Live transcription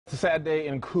It's a sad day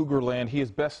in Cougar land. He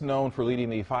is best known for leading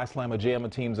the Phi Slamma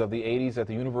Jamma teams of the 80s at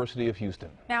the University of Houston.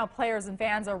 Now players and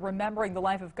fans are remembering the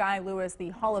life of Guy Lewis.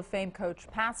 The Hall of Fame coach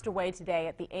passed away today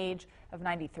at the age of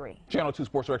 93. Channel 2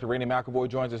 Sports Director McIlvoy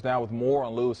joins us now with more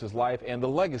on Lewis's life and the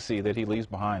legacy that he leaves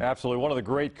behind. Absolutely. One of the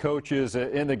great coaches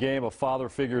in the game, a father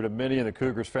figure to many in the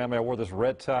Cougars family. I wore this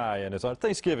red tie, and it's on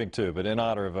Thanksgiving too, but in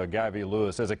honor of Guy V.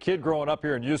 Lewis. As a kid growing up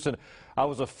here in Houston, I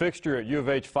was a fixture at U of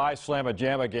H Phi Slamma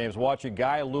Jamma games, watching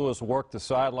Guy Lewis work the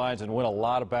sidelines and win a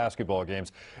lot of basketball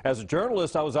games. As a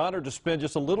journalist, I was honored to spend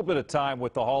just a little bit of time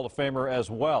with the Hall of Famer as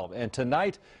well. And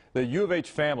tonight, the U of H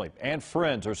family and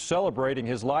friends are celebrating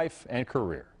his life and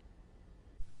career.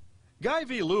 Guy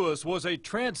V. Lewis was a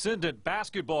transcendent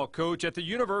basketball coach at the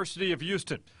University of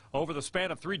Houston. Over the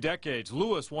span of 3 decades,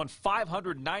 Lewis won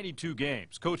 592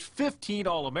 games, coached 15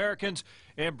 All-Americans,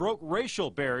 and broke racial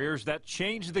barriers that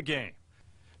changed the game.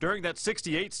 During that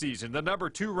 '68 season, the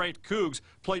 #2 ranked Cougs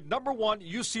played #1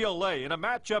 UCLA in a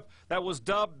matchup that was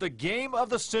dubbed the Game of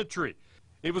the Century.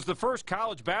 It was the first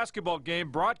college basketball game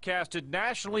broadcasted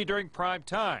nationally during prime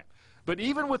time. But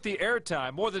even with the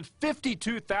airtime, more than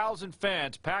 52,000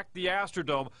 fans packed the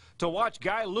Astrodome to watch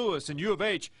Guy Lewis and U of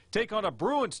H take on a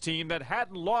Bruins team that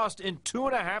hadn't lost in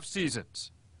 2.5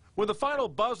 seasons. When the final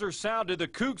buzzer sounded, the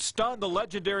Cougs stunned the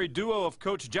legendary duo of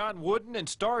Coach John Wooden and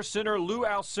star center Lou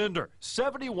Alcindor,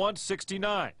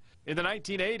 71-69. In the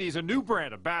 1980s, a new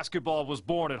brand of basketball was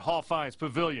born at Hall Fine's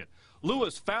Pavilion.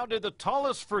 Lewis founded the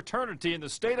tallest fraternity in the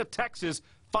state of Texas,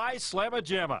 Phi Slamma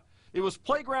Jamma. It was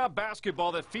playground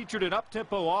basketball that featured an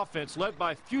up-tempo offense led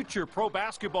by future Pro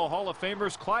Basketball Hall of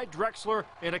Famers Clyde Drexler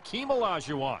and Hakeem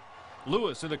Olajuwon.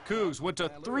 Lewis and the Cougs went to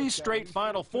 3 straight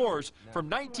Final Fours from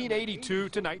 1982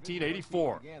 to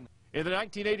 1984. In the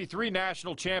 1983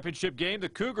 National Championship game, the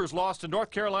Cougars lost to North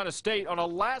Carolina State on a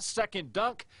last-second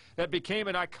dunk that became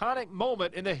an iconic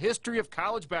moment in the history of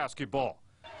college basketball.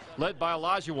 Led by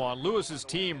Olajuwon, Lewis's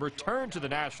team returned to the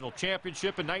national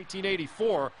championship in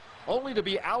 1984, only to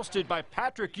be ousted by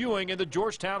Patrick Ewing and the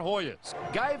Georgetown Hoyas.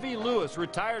 Guy V. Lewis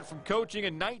retired from coaching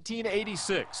in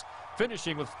 1986,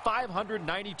 finishing with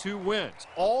 592 wins,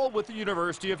 all with the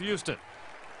University of Houston.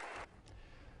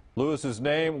 Lewis's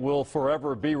name will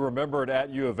forever be remembered at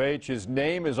U of H. His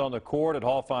name is on the court at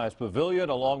Hall Fine's Pavilion,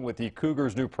 along with the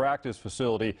Cougars' new practice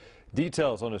facility.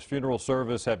 Details on his funeral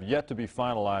service have yet to be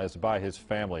finalized by his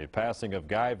family. Passing of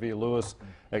Guy V. Lewis,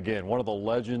 again, one of the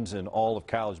legends in all of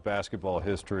college basketball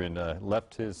history, and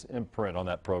left his imprint on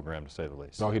that program, to say the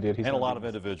least. Oh, he did. And a lot of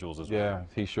individuals as well. Yeah,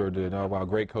 he sure did. Oh, wow,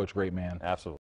 great coach, great man. Absolutely.